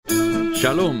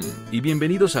Shalom y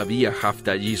bienvenidos a Vía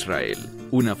Haftaj Israel,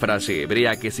 una frase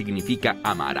hebrea que significa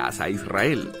amarás a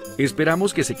Israel.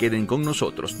 Esperamos que se queden con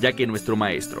nosotros, ya que nuestro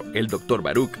maestro, el Dr.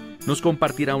 Baruch, nos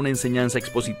compartirá una enseñanza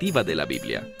expositiva de la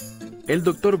Biblia. El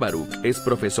Dr. Baruch es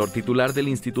profesor titular del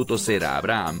Instituto Zera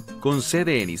Abraham, con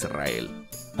sede en Israel.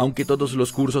 Aunque todos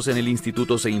los cursos en el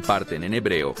instituto se imparten en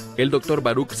hebreo, el Dr.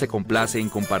 Baruch se complace en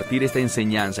compartir esta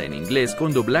enseñanza en inglés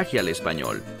con doblaje al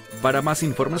español. Para más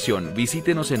información,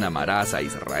 visítenos en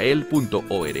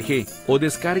amarasaisrael.org o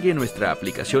descargue nuestra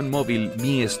aplicación móvil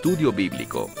Mi Estudio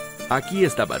Bíblico. Aquí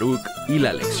está Baruch y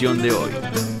la lección de hoy.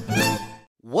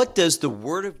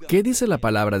 ¿Qué dice la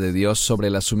palabra de Dios sobre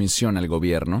la sumisión al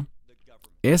gobierno?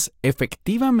 Es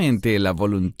efectivamente la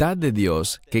voluntad de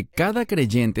Dios que cada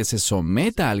creyente se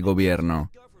someta al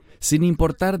gobierno, sin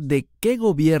importar de qué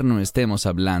gobierno estemos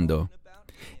hablando,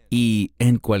 y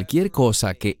en cualquier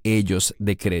cosa que ellos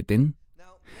decreten.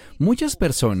 Muchas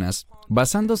personas,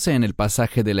 basándose en el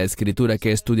pasaje de la Escritura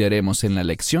que estudiaremos en la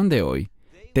lección de hoy,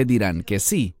 te dirán que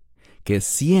sí, que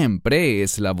siempre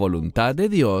es la voluntad de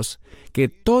Dios que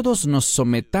todos nos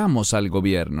sometamos al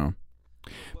gobierno.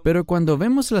 Pero cuando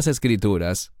vemos las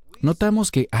Escrituras,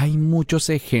 notamos que hay muchos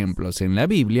ejemplos en la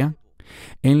Biblia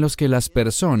en los que las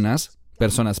personas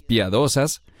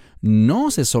piadosas, no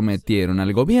se sometieron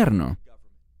al gobierno.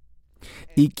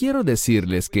 Y quiero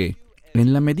decirles que,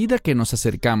 en la medida que nos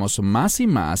acercamos más y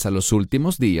más a los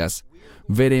últimos días,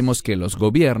 veremos que los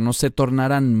gobiernos se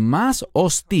tornarán más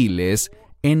hostiles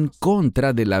en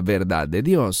contra de la verdad de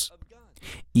Dios.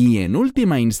 Y en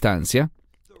última instancia,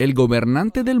 el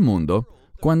gobernante del mundo,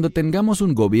 cuando tengamos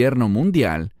un gobierno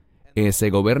mundial, ese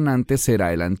gobernante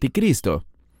será el anticristo.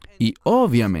 Y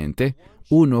obviamente,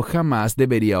 uno jamás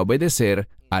debería obedecer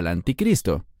al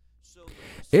anticristo.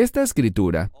 Esta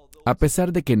escritura, a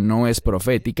pesar de que no es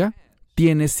profética,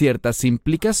 tiene ciertas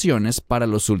implicaciones para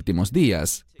los últimos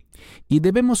días, y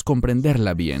debemos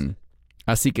comprenderla bien.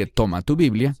 Así que toma tu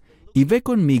Biblia y ve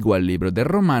conmigo al libro de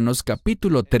Romanos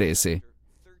capítulo 13.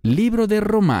 Libro de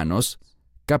Romanos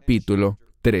capítulo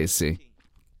 13.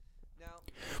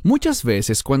 Muchas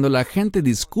veces cuando la gente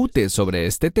discute sobre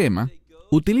este tema,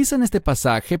 utilizan este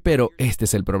pasaje, pero este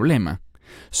es el problema.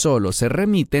 Solo se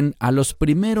remiten a los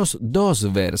primeros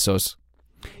 2 versos.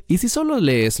 Y si solo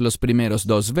lees los primeros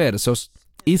 2 versos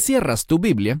y cierras tu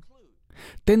Biblia,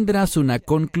 tendrás una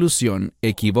conclusión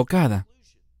equivocada.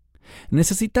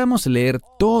 Necesitamos leer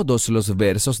todos los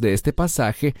versos de este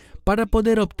pasaje para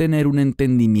poder obtener un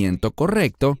entendimiento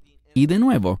correcto. Y de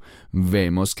nuevo,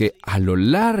 vemos que a lo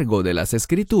largo de las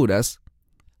Escrituras,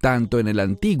 tanto en el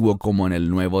Antiguo como en el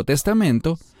Nuevo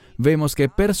Testamento, vemos que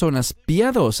personas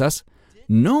piadosas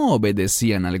no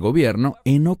obedecían al gobierno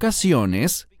en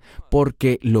ocasiones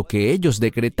porque lo que ellos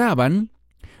decretaban,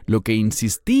 lo que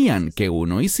insistían que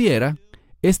uno hiciera,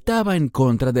 estaba en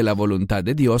contra de la voluntad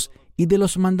de Dios y de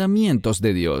los mandamientos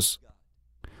de Dios.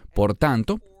 Por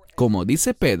tanto, como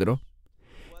dice Pedro,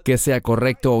 que sea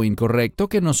correcto o incorrecto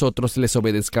que nosotros les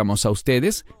obedezcamos a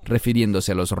ustedes,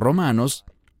 refiriéndose a los romanos,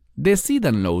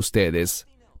 decídanlo ustedes,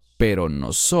 pero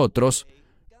nosotros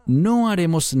no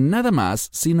haremos nada más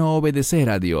sino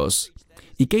obedecer a Dios.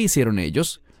 ¿Y qué hicieron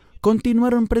ellos?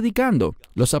 Continuaron predicando.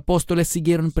 Los apóstoles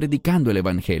siguieron predicando el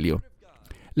Evangelio.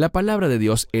 La palabra de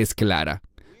Dios es clara.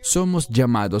 Somos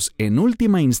llamados en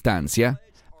última instancia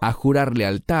a jurar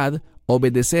lealtad,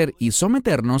 obedecer y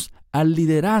someternos al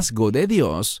liderazgo de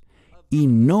Dios y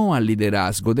no al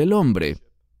liderazgo del hombre.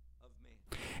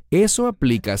 Eso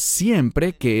aplica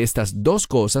siempre que estas 2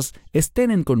 cosas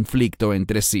estén en conflicto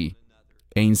entre sí.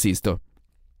 E insisto,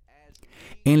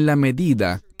 en la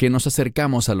medida que nos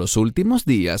acercamos a los últimos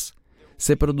días,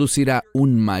 se producirá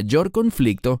un mayor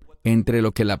conflicto entre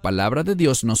lo que la palabra de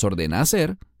Dios nos ordena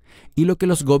hacer y lo que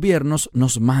los gobiernos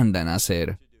nos mandan a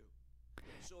hacer.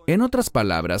 En otras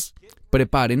palabras,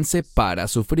 prepárense para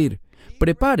sufrir.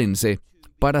 Prepárense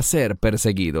para ser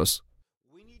perseguidos.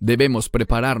 Debemos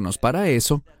prepararnos para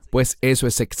eso, pues eso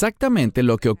es exactamente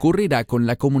lo que ocurrirá con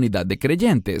la comunidad de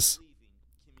creyentes.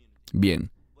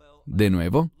 Bien, de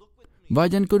nuevo,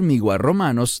 vayan conmigo a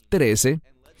Romanos 13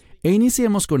 e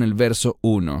iniciemos con el verso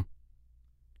 1.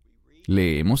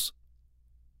 Leemos: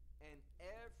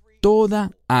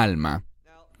 toda alma.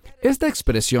 Esta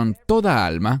expresión toda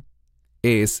alma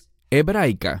es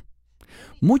hebraica.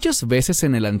 Muchas veces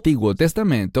en el Antiguo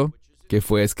Testamento, que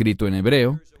fue escrito en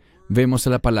hebreo, vemos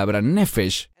la palabra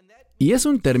nefesh, y es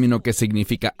un término que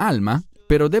significa alma,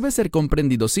 pero debe ser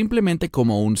comprendido simplemente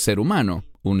como un ser humano,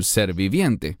 un ser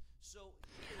viviente.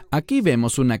 Aquí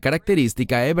vemos una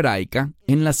característica hebraica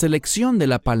en la selección de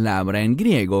la palabra en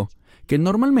griego, que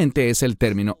normalmente es el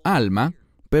término alma,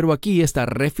 pero aquí está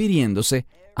refiriéndose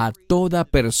a toda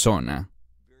persona.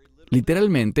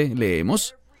 Literalmente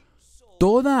leemos,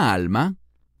 toda alma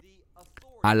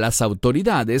a las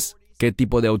autoridades. ¿Qué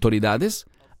tipo de autoridades?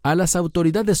 A las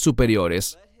autoridades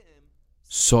superiores.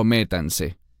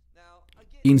 Sométanse.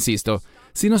 Insisto,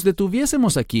 si nos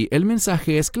detuviésemos aquí, el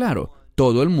mensaje es claro.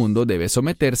 Todo el mundo debe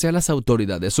someterse a las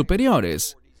autoridades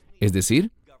superiores, es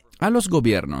decir, a los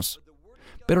gobiernos.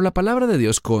 Pero la palabra de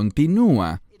Dios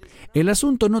continúa. El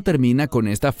asunto no termina con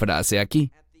esta frase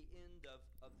aquí.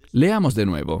 Leamos de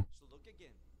nuevo.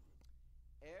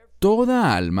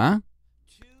 Toda alma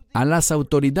a las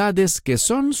autoridades que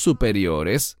son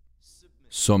superiores,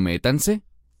 sométanse,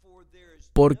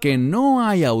 porque no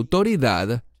hay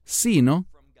autoridad sino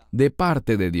de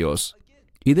parte de Dios.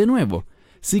 Y de nuevo,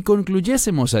 si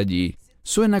concluyésemos allí,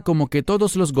 suena como que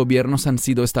todos los gobiernos han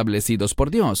sido establecidos por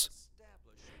Dios.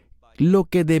 Lo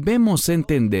que debemos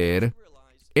entender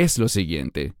es lo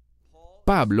siguiente.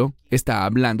 Pablo está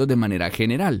hablando de manera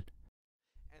general.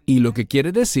 Y lo que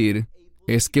quiere decir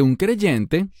es que un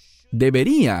creyente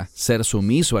debería ser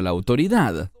sumiso a la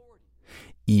autoridad.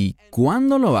 Y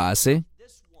cuando lo hace,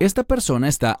 esta persona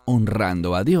está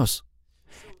honrando a Dios.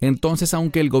 Entonces,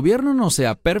 aunque el gobierno no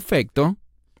sea perfecto,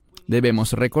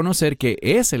 debemos reconocer que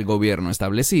es el gobierno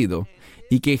establecido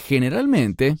y que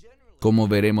generalmente, como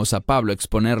veremos a Pablo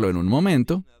exponerlo en un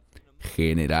momento,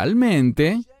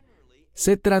 generalmente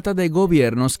se trata de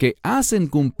gobiernos que hacen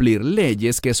cumplir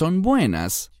leyes que son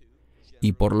buenas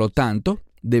y por lo tanto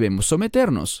debemos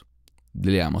someternos.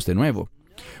 Leamos de nuevo.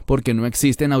 Porque no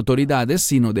existen autoridades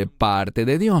sino de parte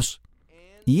de Dios.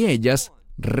 Y ellas,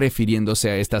 refiriéndose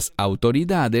a estas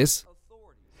autoridades,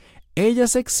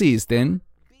 ellas existen,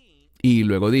 y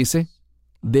luego dice,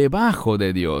 debajo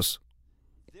de Dios.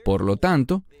 Por lo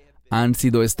tanto, han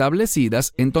sido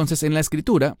establecidas, entonces en la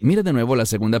Escritura, mire de nuevo la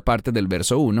segunda parte del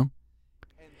verso 1,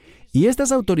 y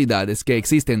estas autoridades que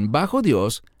existen bajo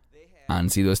Dios han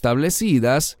sido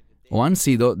establecidas o han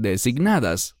sido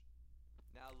designadas.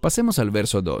 Pasemos al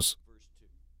verso 2.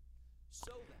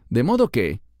 De modo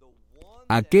que,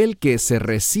 aquel que se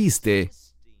resiste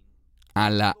a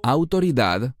la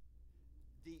autoridad,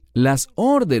 las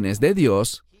órdenes de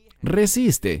Dios,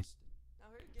 resiste.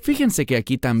 Fíjense que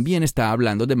aquí también está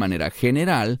hablando de manera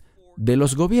general de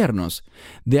los gobiernos,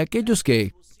 de aquellos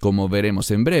que, como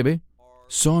veremos en breve,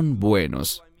 son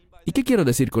buenos. ¿Y qué quiero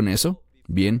decir con eso?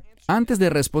 Bien, antes de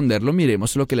responderlo,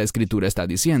 miremos lo que la Escritura está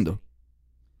diciendo.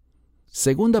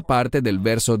 Segunda parte del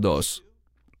verso 2.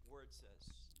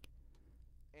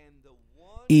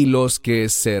 Y los que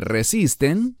se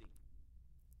resisten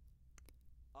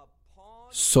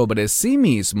sobre sí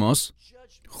mismos,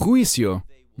 juicio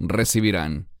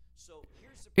recibirán.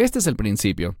 Este es el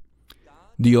principio.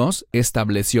 Dios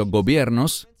estableció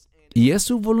gobiernos y es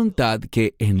su voluntad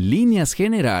que, en líneas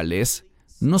generales,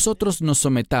 nosotros nos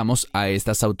sometamos a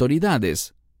estas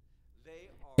autoridades.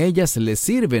 Ellas le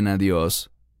sirven a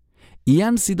Dios y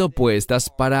han sido puestas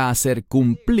para hacer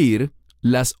cumplir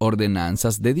las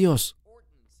ordenanzas de Dios,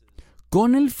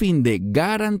 con el fin de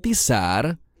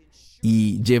garantizar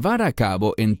y llevar a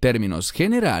cabo en términos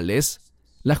generales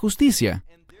la justicia.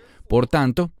 Por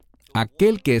tanto,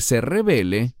 aquel que se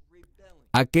rebele,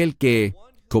 aquel que,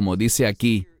 como dice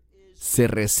aquí, se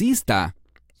resista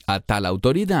a tal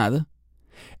autoridad,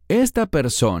 esta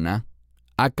persona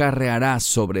acarreará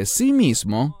sobre sí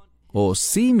mismo o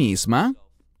sí misma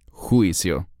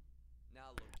juicio.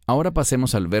 Ahora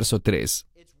pasemos al verso 3.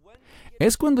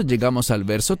 Es cuando llegamos al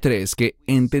verso 3 que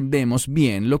entendemos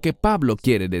bien lo que Pablo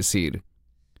quiere decir.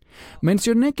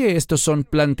 Mencioné que estos son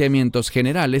planteamientos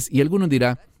generales y alguno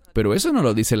dirá, pero eso no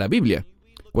lo dice la Biblia.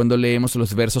 Cuando leemos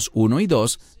los versos 1 y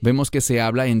 2, vemos que se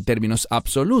habla en términos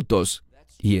absolutos,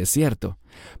 y es cierto.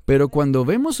 Pero cuando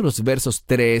vemos los versos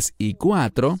 3 y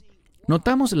 4,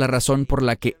 notamos la razón por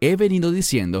la que he venido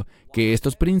diciendo que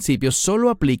estos principios solo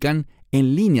aplican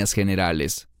en líneas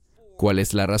generales. ¿Cuál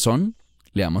es la razón?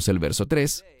 Leamos el verso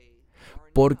 3.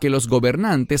 Porque los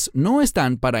gobernantes no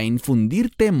están para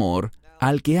infundir temor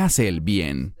al que hace el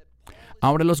bien.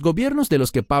 Ahora, los gobiernos de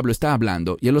los que Pablo está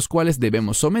hablando y a los cuales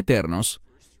debemos someternos,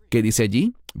 ¿qué dice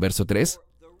allí? Verso 3.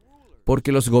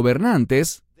 Porque los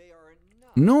gobernantes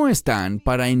no están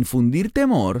para infundir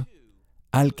temor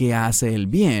al que hace el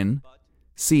bien,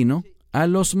 sino a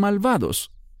los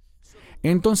malvados.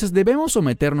 Entonces debemos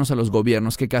someternos a los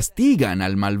gobiernos que castigan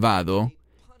al malvado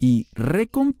y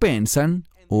recompensan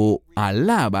o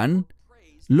alaban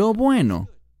lo bueno.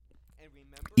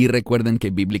 Y recuerden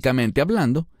que bíblicamente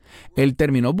hablando, el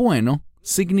término bueno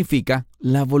significa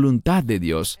la voluntad de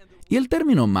Dios y el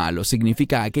término malo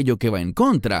significa aquello que va en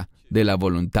contra de la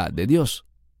voluntad de Dios.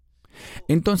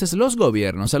 Entonces, los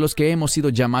gobiernos a los que hemos sido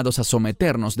llamados a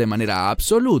someternos de manera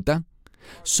absoluta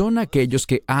son aquellos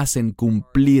que hacen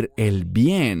cumplir el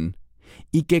bien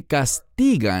y que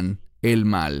castigan el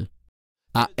mal.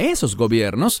 A esos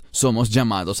gobiernos somos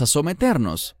llamados a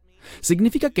someternos.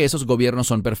 ¿Significa que esos gobiernos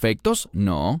son perfectos?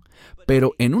 No.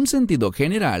 Pero en un sentido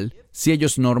general, si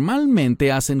ellos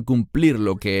normalmente hacen cumplir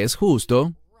lo que es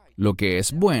justo, lo que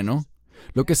es bueno,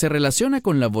 lo que se relaciona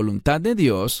con la voluntad de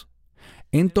Dios,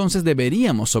 entonces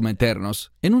deberíamos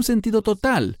someternos en un sentido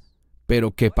total.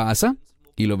 Pero ¿qué pasa?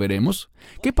 Y lo veremos.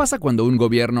 ¿Qué pasa cuando un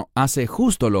gobierno hace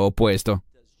justo lo opuesto?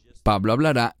 Pablo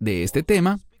hablará de este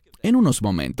tema en unos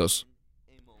momentos.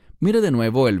 Mire de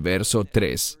nuevo el verso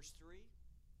 3.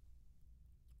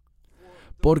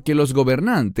 Porque los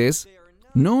gobernantes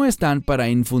no están para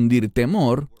infundir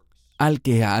temor al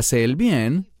que hace el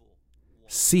bien,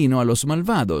 sino a los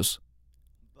malvados.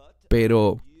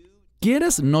 Pero,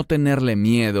 ¿quieres no tenerle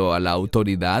miedo a la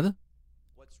autoridad?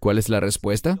 ¿Cuál es la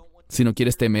respuesta? Si no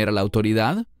quieres temer a la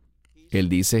autoridad, él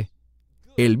dice,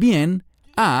 el bien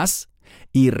haz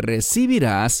y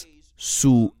recibirás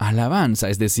su alabanza,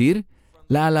 es decir,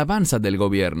 la alabanza del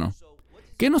gobierno.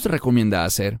 ¿Qué nos recomienda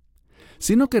hacer?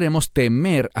 Si no queremos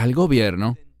temer al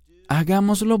gobierno,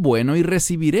 hagamos lo bueno y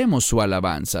recibiremos su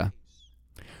alabanza.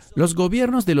 Los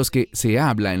gobiernos de los que se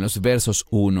habla en los versos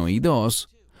 1 y 2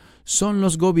 son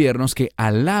los gobiernos que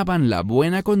alaban la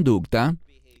buena conducta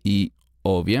y,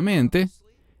 obviamente,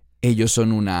 ellos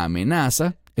son una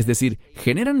amenaza, es decir,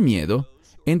 generan miedo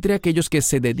entre aquellos que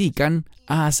se dedican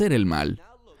a hacer el mal.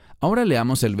 Ahora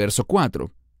leamos el verso 4.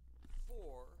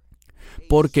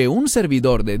 Porque un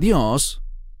servidor de Dios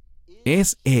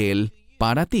es Él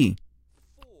para ti,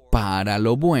 para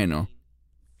lo bueno.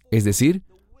 Es decir,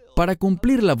 para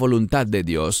cumplir la voluntad de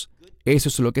Dios. Eso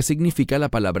es lo que significa la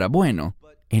palabra bueno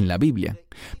en la Biblia.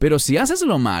 Pero si haces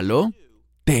lo malo,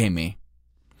 teme.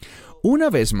 Una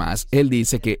vez más, él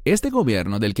dice que este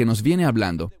gobierno del que nos viene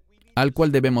hablando, al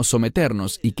cual debemos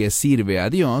someternos y que sirve a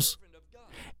Dios,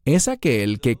 es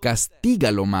aquel que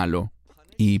castiga lo malo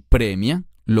y premia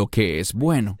lo que es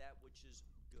bueno.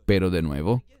 Pero de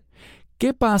nuevo,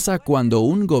 ¿qué pasa cuando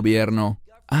un gobierno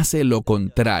hace lo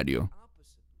contrario?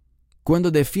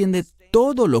 Cuando defiende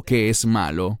todo lo que es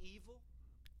malo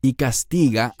y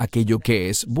castiga aquello que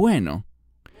es bueno.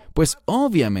 Pues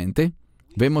obviamente,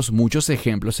 vemos muchos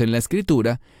ejemplos en la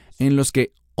Escritura en los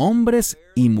que hombres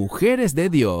y mujeres de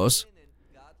Dios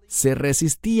se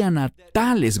resistían a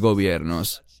tales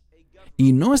gobiernos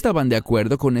y no estaban de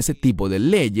acuerdo con ese tipo de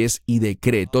leyes y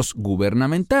decretos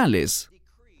gubernamentales.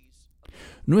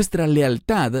 Nuestra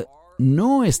lealtad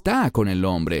no está con el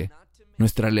hombre,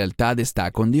 nuestra lealtad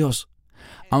está con Dios.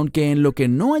 Aunque en lo que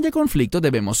no haya conflicto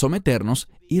debemos someternos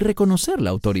y reconocer la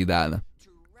autoridad.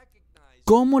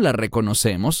 ¿Cómo la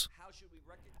reconocemos?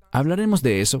 Hablaremos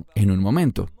de eso en un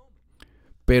momento.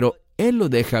 Pero él lo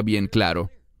deja bien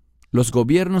claro. Los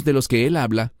gobiernos de los que él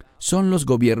habla son los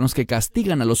gobiernos que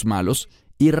castigan a los malos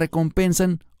y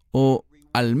recompensan o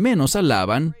al menos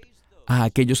alaban a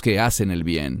aquellos que hacen el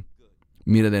bien.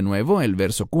 Mire de nuevo el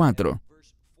verso 4,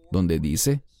 donde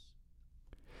dice,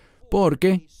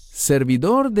 porque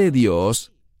servidor de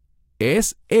Dios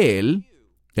es Él,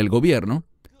 el gobierno,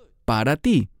 para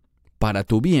ti, para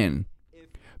tu bien.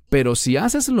 Pero si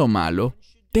haces lo malo,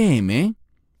 teme,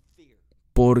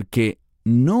 porque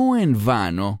no en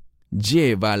vano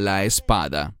lleva la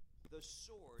espada.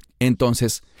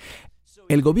 Entonces,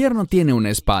 el gobierno tiene una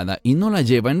espada y no la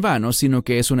lleva en vano, sino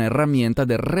que es una herramienta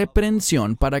de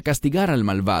reprensión para castigar al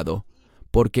malvado.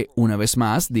 Porque, una vez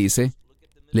más, dice,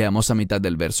 leamos a mitad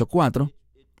del verso 4,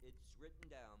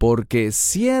 porque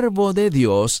siervo de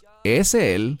Dios es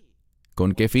Él,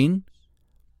 ¿con qué fin?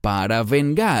 Para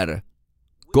vengar,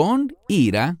 con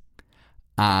ira,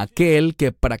 a aquel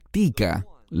que practica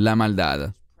la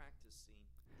maldad.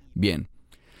 Bien,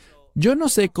 yo no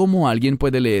sé cómo alguien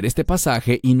puede leer este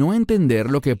pasaje y no entender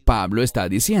lo que Pablo está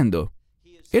diciendo.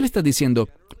 Él está diciendo,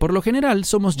 por lo general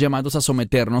somos llamados a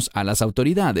someternos a las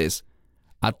autoridades.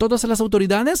 ¿A todas las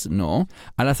autoridades? No,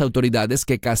 a las autoridades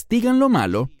que castigan lo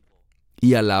malo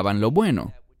y alaban lo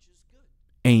bueno.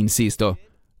 E insisto,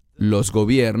 los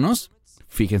gobiernos,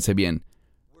 fíjense bien,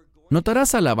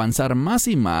 notarás al avanzar más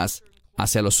y más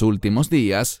hacia los últimos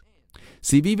días,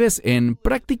 si vives en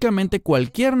prácticamente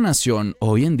cualquier nación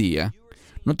hoy en día,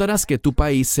 notarás que tu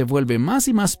país se vuelve más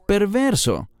y más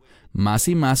perverso, más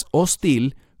y más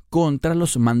hostil contra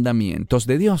los mandamientos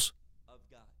de Dios.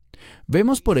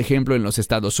 Vemos, por ejemplo, en los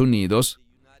Estados Unidos,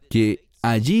 que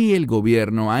allí el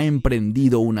gobierno ha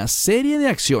emprendido una serie de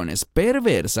acciones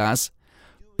perversas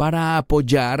para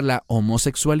apoyar la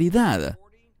homosexualidad,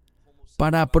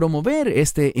 para promover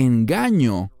este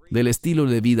engaño del estilo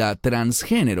de vida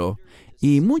transgénero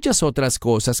y muchas otras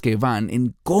cosas que van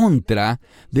en contra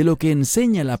de lo que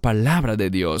enseña la palabra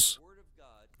de Dios.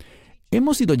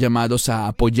 ¿Hemos sido llamados a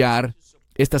apoyar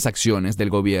estas acciones del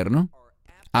gobierno?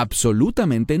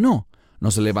 Absolutamente no.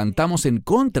 Nos levantamos en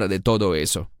contra de todo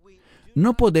eso.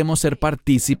 No podemos ser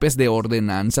partícipes de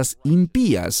ordenanzas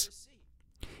impías.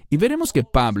 Y veremos que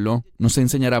Pablo nos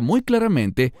enseñará muy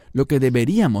claramente lo que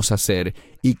deberíamos hacer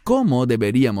y cómo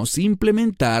deberíamos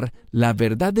implementar la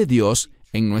verdad de Dios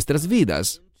en nuestras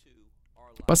vidas.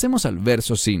 Pasemos al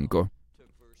verso 5.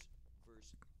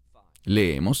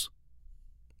 Leemos.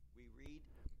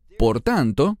 Por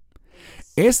tanto,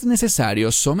 es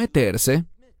necesario someterse.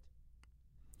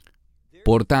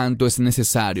 Por tanto, es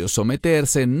necesario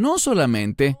someterse no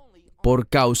solamente por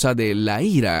causa de la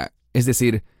ira, es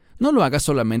decir, no lo haga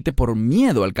solamente por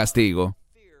miedo al castigo,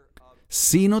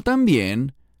 sino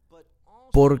también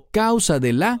por causa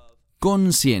de la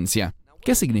conciencia.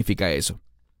 ¿Qué significa eso?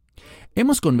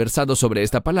 Hemos conversado sobre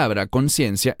esta palabra,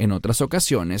 conciencia, en otras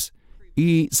ocasiones,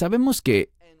 y sabemos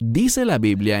que dice la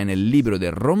Biblia en el libro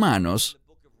de Romanos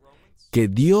que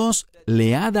Dios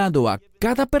le ha dado a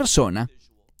cada persona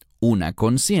una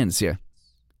conciencia.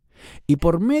 Y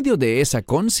por medio de esa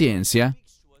conciencia,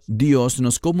 Dios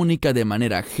nos comunica de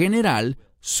manera general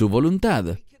su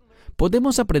voluntad.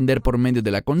 Podemos aprender por medio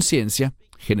de la conciencia,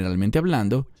 generalmente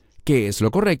hablando, qué es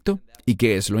lo correcto y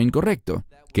qué es lo incorrecto,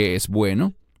 qué es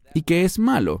bueno y qué es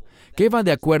malo, qué va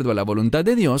de acuerdo a la voluntad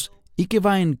de Dios y qué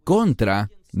va en contra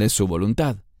de su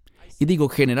voluntad. Y digo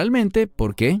generalmente,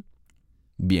 ¿por qué?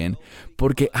 Bien,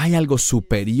 porque hay algo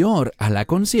superior a la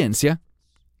conciencia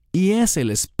y es el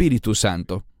Espíritu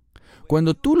Santo.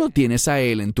 Cuando tú lo tienes a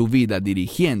Él en tu vida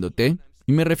dirigiéndote,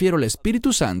 y me refiero al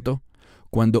Espíritu Santo,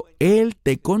 cuando Él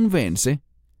te convence,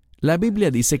 la Biblia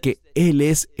dice que Él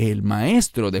es el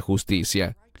Maestro de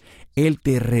justicia. Él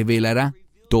te revelará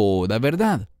toda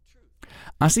verdad.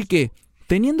 Así que,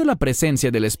 teniendo la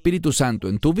presencia del Espíritu Santo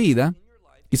en tu vida,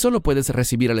 y solo puedes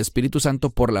recibir al Espíritu Santo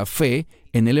por la fe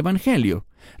en el Evangelio,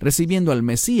 recibiendo al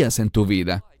Mesías en tu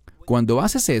vida. Cuando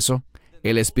haces eso,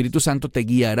 el Espíritu Santo te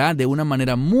guiará de una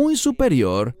manera muy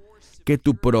superior que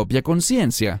tu propia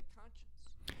conciencia.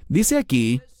 Dice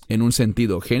aquí, en un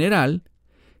sentido general,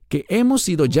 que hemos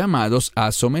sido llamados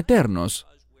a someternos,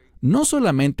 no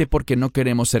solamente porque no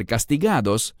queremos ser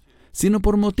castigados, sino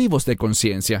por motivos de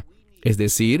conciencia, es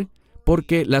decir,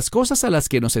 porque las cosas a las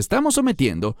que nos estamos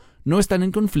sometiendo no están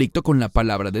en conflicto con la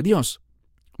palabra de Dios.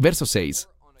 Verso 6.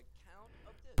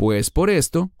 Pues por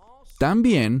esto,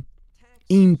 también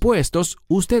impuestos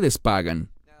ustedes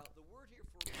pagan.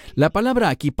 La palabra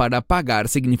aquí para pagar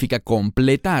significa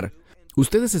completar.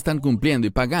 Ustedes están cumpliendo y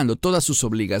pagando todas sus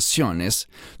obligaciones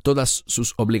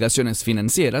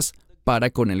financieras para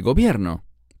con el gobierno.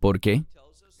 ¿Por qué?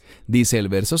 Dice el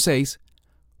verso 6,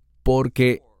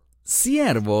 porque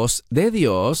siervos de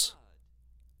Dios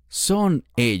son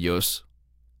ellos,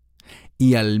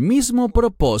 y al mismo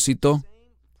propósito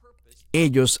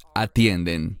ellos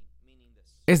atienden.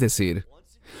 Es decir,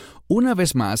 una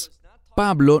vez más,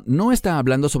 Pablo no está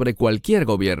hablando sobre cualquier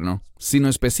gobierno, sino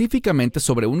específicamente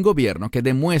sobre un gobierno que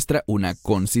demuestra una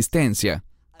consistencia,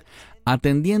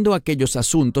 atendiendo a aquellos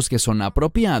asuntos que son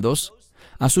apropiados,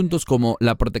 asuntos como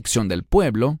la protección del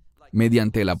pueblo,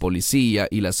 mediante la policía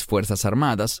y las fuerzas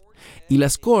armadas, y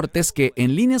las cortes que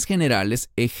en líneas generales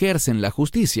ejercen la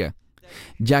justicia,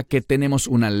 ya que tenemos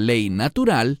una ley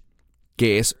natural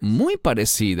que es muy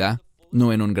parecida,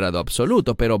 no en un grado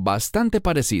absoluto, pero bastante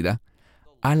parecida,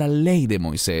 a la ley de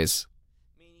Moisés.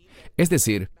 Es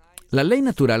decir, la ley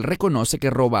natural reconoce que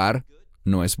robar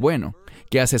no es bueno,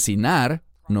 que asesinar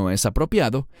no es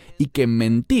apropiado y que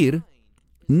mentir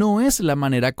no es la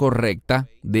manera correcta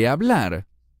de hablar.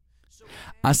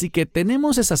 Así que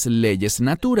tenemos esas leyes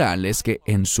naturales que,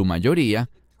 en su mayoría,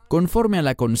 conforme a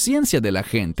la conciencia de la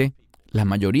gente, la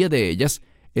mayoría de ellas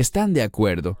están de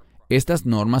acuerdo. Estas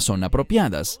normas son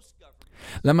apropiadas.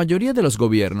 La mayoría de los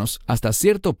gobiernos, hasta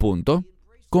cierto punto,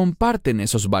 comparten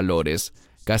esos valores,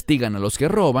 castigan a los que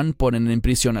roban, ponen en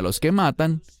prisión a los que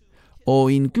matan, o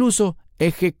incluso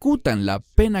ejecutan la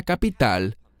pena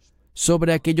capital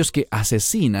sobre aquellos que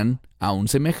asesinan a un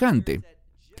semejante.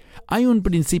 Hay un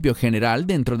principio general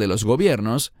dentro de los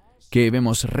gobiernos que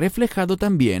vemos reflejado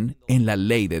también en la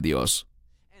ley de Dios.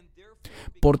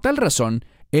 Por tal razón,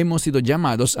 hemos sido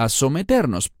llamados a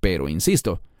someternos, pero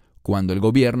insisto, cuando el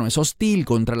gobierno es hostil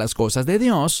contra las cosas de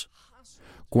Dios,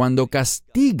 cuando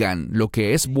castigan lo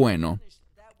que es bueno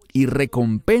y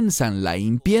recompensan la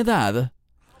impiedad,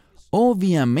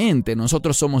 obviamente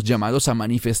nosotros somos llamados a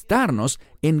manifestarnos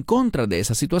en contra de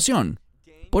esa situación.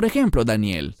 Por ejemplo,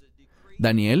 Daniel,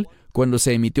 cuando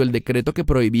se emitió el decreto que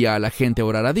prohibía a la gente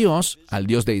orar a Dios, al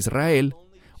Dios de Israel,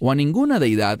 o a ninguna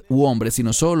deidad u hombre,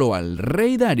 sino solo al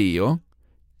rey Darío,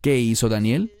 ¿qué hizo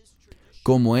Daniel?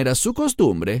 Como era su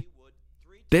costumbre,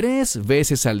 3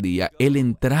 veces al día él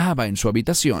entraba en su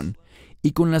habitación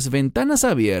y con las ventanas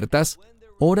abiertas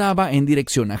oraba en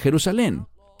dirección a Jerusalén.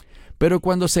 Pero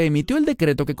cuando se emitió el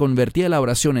decreto que convertía la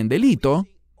oración en delito,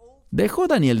 ¿dejó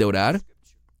Daniel de orar?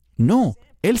 No,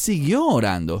 él siguió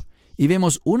orando. Y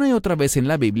vemos una y otra vez en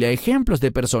la Biblia ejemplos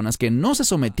de personas que no se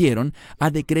sometieron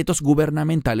a decretos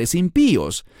gubernamentales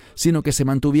impíos, sino que se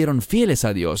mantuvieron fieles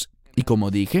a Dios. Y como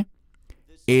dije,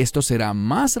 esto será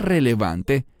más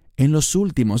relevante en los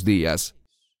últimos días,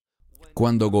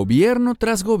 cuando gobierno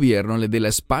tras gobierno le dé la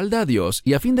espalda a Dios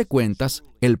y a fin de cuentas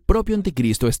el propio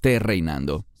anticristo esté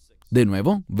reinando. De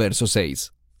nuevo, verso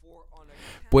 6.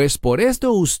 Pues por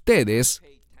esto ustedes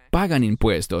pagan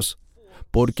impuestos,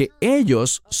 porque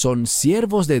ellos son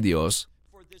siervos de Dios,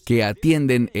 que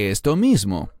atienden esto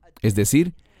mismo, es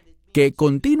decir, que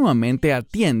continuamente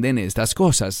atienden estas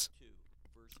cosas.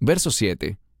 Verso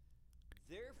 7.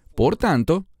 Por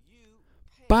tanto,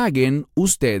 paguen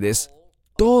ustedes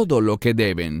todo lo que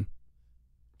deben.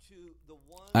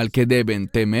 Al que deben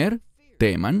temer,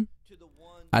 teman.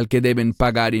 Al que deben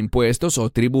pagar impuestos o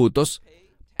tributos,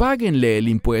 páguenle el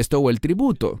impuesto o el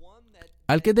tributo.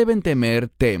 Al que deben temer,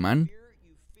 teman.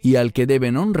 Y al que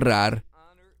deben honrar,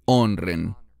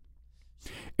 honren.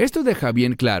 Esto deja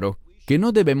bien claro que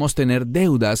no debemos tener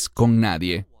deudas con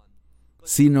nadie,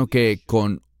 sino que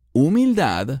con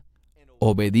humildad,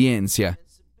 obediencia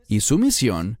y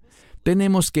sumisión,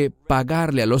 tenemos que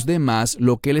pagarle a los demás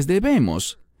lo que les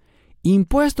debemos.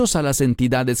 Impuestos a las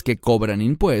entidades que cobran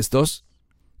impuestos,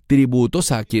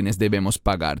 tributos a quienes debemos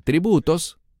pagar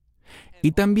tributos,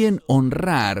 y también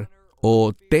honrar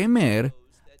o temer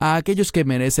a aquellos que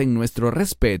merecen nuestro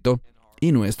respeto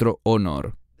y nuestro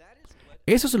honor.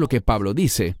 Eso es lo que Pablo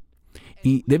dice,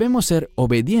 y debemos ser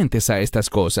obedientes a estas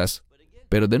cosas.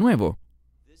 Pero de nuevo,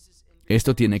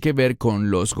 esto tiene que ver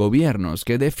con los gobiernos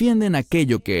que defienden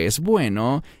aquello que es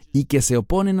bueno y que se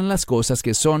oponen a las cosas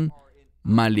que son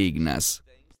malignas.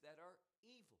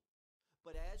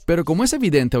 Pero como es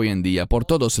evidente hoy en día por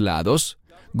todos lados,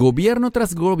 gobierno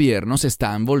tras gobierno se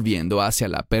están volviendo hacia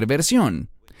la perversión.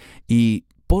 Y,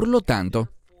 por lo tanto,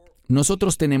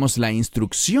 nosotros tenemos la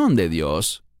instrucción de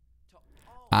Dios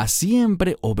a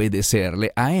siempre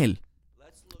obedecerle a Él.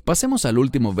 Pasemos al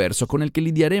último verso con el que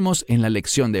lidiaremos en la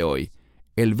lección de hoy,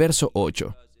 el verso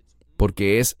 8,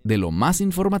 porque es de lo más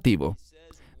informativo.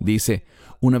 Dice,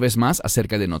 una vez más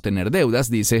acerca de no tener deudas,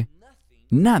 dice,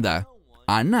 nada,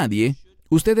 a nadie,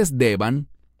 ustedes deban,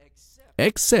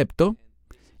 excepto,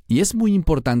 y es muy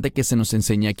importante que se nos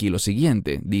enseñe aquí lo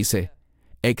siguiente, dice,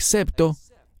 excepto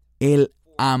el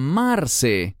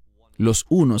amarse los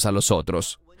unos a los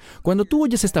otros. Cuando tú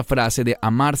oyes esta frase de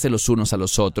amarse los unos a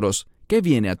los otros, ¿qué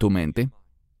viene a tu mente?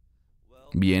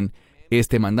 Bien,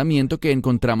 este mandamiento que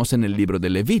encontramos en el libro de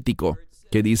Levítico,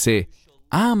 que dice,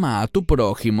 ama a tu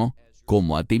prójimo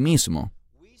como a ti mismo.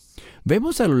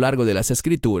 Vemos a lo largo de las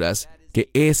Escrituras que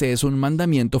ese es un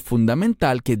mandamiento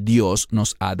fundamental que Dios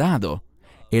nos ha dado,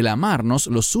 el amarnos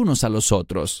los unos a los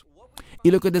otros.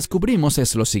 Y lo que descubrimos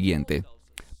es lo siguiente.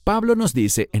 Pablo nos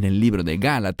dice en el libro de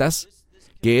Gálatas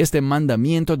que este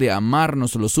mandamiento de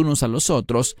amarnos los unos a los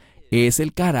otros es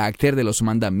el carácter de los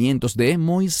mandamientos de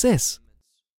Moisés.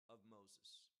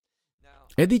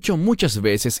 He dicho muchas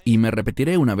veces, y me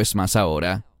repetiré una vez más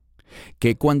ahora,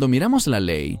 que cuando miramos la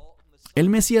ley, el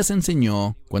Mesías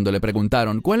enseñó, cuando le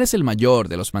preguntaron cuál es el mayor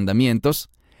de los mandamientos,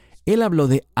 él habló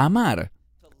de amar.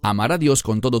 Amar a Dios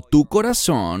con todo tu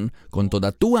corazón, con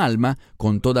toda tu alma,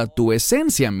 con toda tu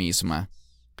esencia misma.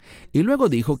 Y luego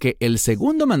dijo que el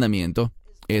segundo mandamiento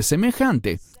es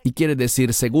semejante, y quiere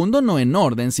decir segundo no en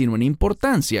orden, sino en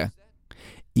importancia.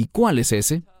 ¿Y cuál es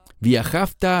ese?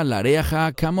 Viajafta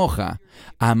lareja camoja,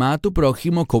 ama a tu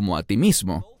prójimo como a ti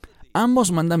mismo.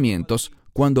 Ambos mandamientos,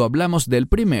 cuando hablamos del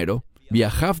primero,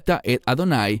 viajafta et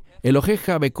Adonai,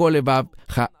 elojeja bekolevab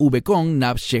ja ubekon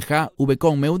nafsheja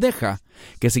ubekon meudeja,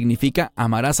 que significa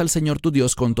amarás al Señor tu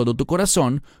Dios con todo tu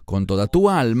corazón, con toda tu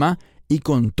alma y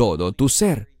con todo tu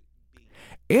ser.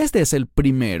 Este es el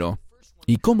primero.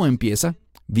 ¿Y cómo empieza?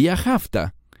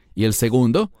 Viajafta. Y el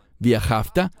segundo,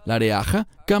 viajafta lareaja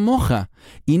camoja.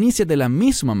 Inicia de la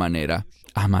misma manera.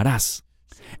 Amarás.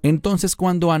 Entonces,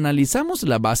 cuando analizamos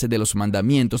la base de los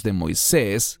mandamientos de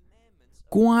Moisés,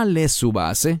 ¿cuál es su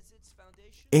base?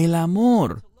 El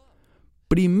amor.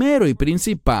 Primero y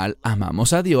principal,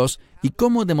 amamos a Dios. ¿Y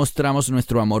cómo demostramos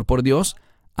nuestro amor por Dios?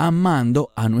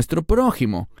 Amando a nuestro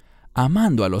prójimo,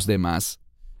 amando a los demás.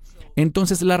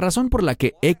 Entonces la razón por la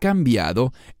que he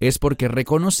cambiado es porque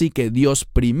reconocí que Dios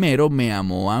primero me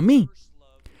amó a mí.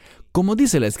 Como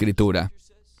dice la Escritura,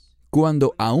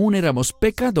 cuando aún éramos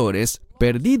pecadores,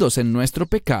 perdidos en nuestro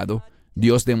pecado,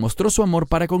 Dios demostró su amor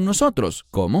para con nosotros.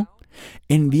 ¿Cómo?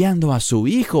 Enviando a su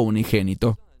Hijo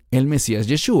unigénito, el Mesías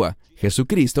Yeshua,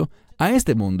 Jesucristo, a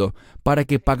este mundo, para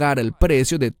que pagara el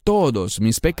precio de todos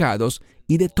mis pecados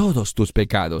y de todos tus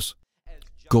pecados.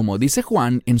 Como dice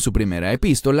Juan en su primera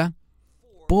epístola,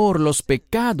 por los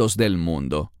pecados del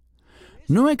mundo.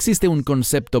 No existe un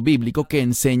concepto bíblico que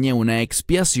enseñe una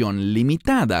expiación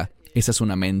limitada. Esa es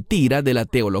una mentira de la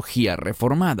teología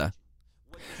reformada.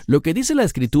 Lo que dice la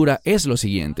Escritura es lo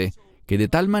siguiente, que de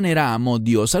tal manera amó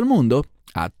Dios al mundo,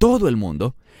 a todo el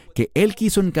mundo, que Él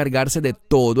quiso encargarse de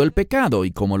todo el pecado.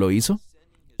 ¿Y cómo lo hizo?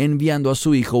 Enviando a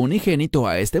su Hijo unigénito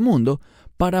a este mundo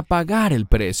para pagar el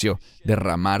precio,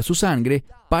 derramar su sangre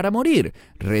para morir,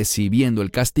 recibiendo el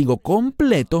castigo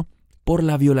completo por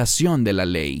la violación de la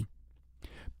ley.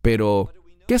 Pero,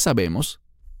 ¿qué sabemos?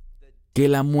 Que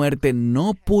la muerte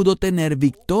no pudo tener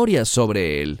victoria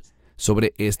sobre Él,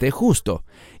 sobre este justo,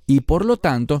 y por lo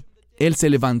tanto, Él se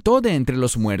levantó de entre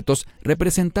los muertos,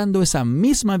 representando esa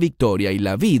misma victoria y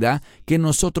la vida que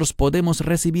nosotros podemos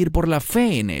recibir por la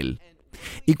fe en Él.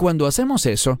 Y cuando hacemos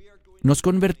eso, nos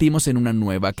convertimos en una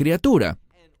nueva criatura.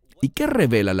 ¿Y qué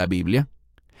revela la Biblia?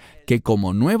 Que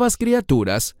como nuevas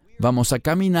criaturas vamos a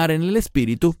caminar en el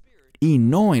Espíritu y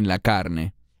no en la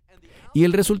carne. Y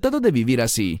el resultado de vivir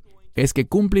así es que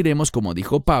cumpliremos, como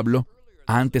dijo Pablo,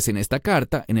 antes en esta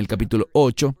carta, en el capítulo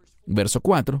 8, verso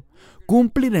 4,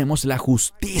 cumpliremos la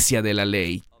justicia de la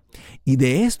ley. Y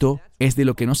de esto es de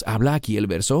lo que nos habla aquí el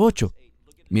verso 8.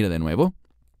 Mira de nuevo.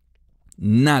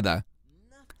 Nada,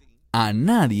 a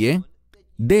nadie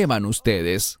deban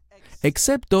ustedes,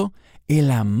 excepto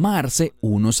el amarse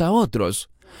unos a otros,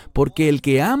 porque el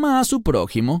que ama a su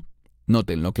prójimo,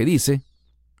 noten lo que dice,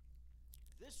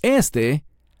 este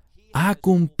ha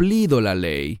cumplido la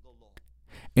ley.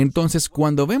 Entonces,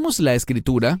 cuando vemos la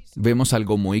Escritura, vemos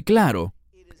algo muy claro.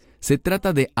 Se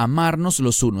trata de amarnos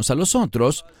los unos a los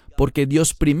otros, porque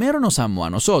Dios primero nos amó a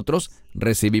nosotros,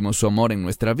 recibimos su amor en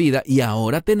nuestra vida y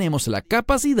ahora tenemos la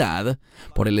capacidad,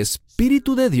 por el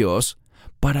Espíritu de Dios,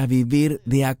 para vivir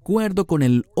de acuerdo con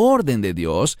el orden de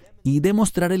Dios y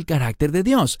demostrar el carácter de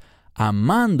Dios,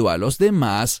 amando a los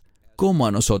demás como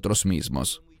a nosotros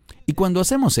mismos. Y cuando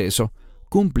hacemos eso,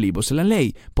 cumplimos la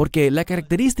ley, porque la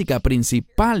característica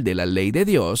principal de la ley de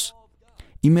Dios,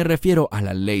 y me refiero a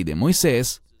la ley de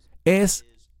Moisés, es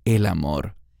el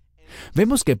amor.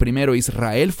 Vemos que primero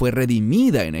Israel fue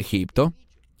redimida en Egipto,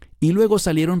 y luego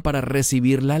salieron para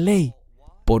recibir la ley.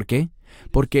 ¿Por qué?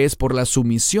 Porque es por la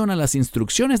sumisión a las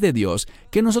instrucciones de Dios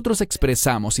que nosotros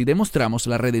expresamos y demostramos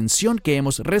la redención que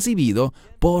hemos recibido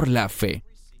por la fe.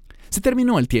 Se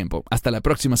terminó el tiempo. Hasta la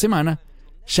próxima semana.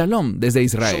 Shalom desde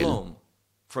Israel.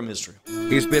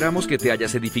 Esperamos que te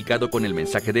hayas edificado con el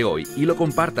mensaje de hoy y lo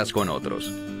compartas con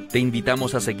otros. Te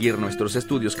invitamos a seguir nuestros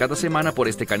estudios cada semana por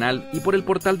este canal y por el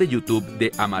portal de YouTube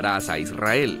de Amarás a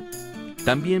Israel.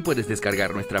 También puedes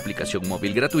descargar nuestra aplicación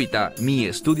móvil gratuita, Mi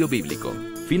Estudio Bíblico.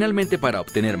 Finalmente, para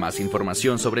obtener más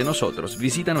información sobre nosotros,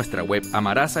 visita nuestra web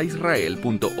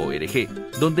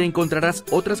amarasaisrael.org, donde encontrarás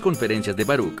otras conferencias de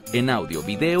Baruch en audio,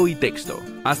 video y texto.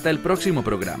 Hasta el próximo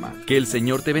programa. Que el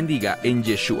Señor te bendiga en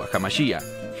Yeshua HaMashiach,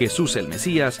 Jesús el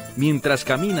Mesías, mientras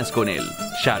caminas con Él.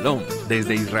 Shalom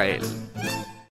desde Israel.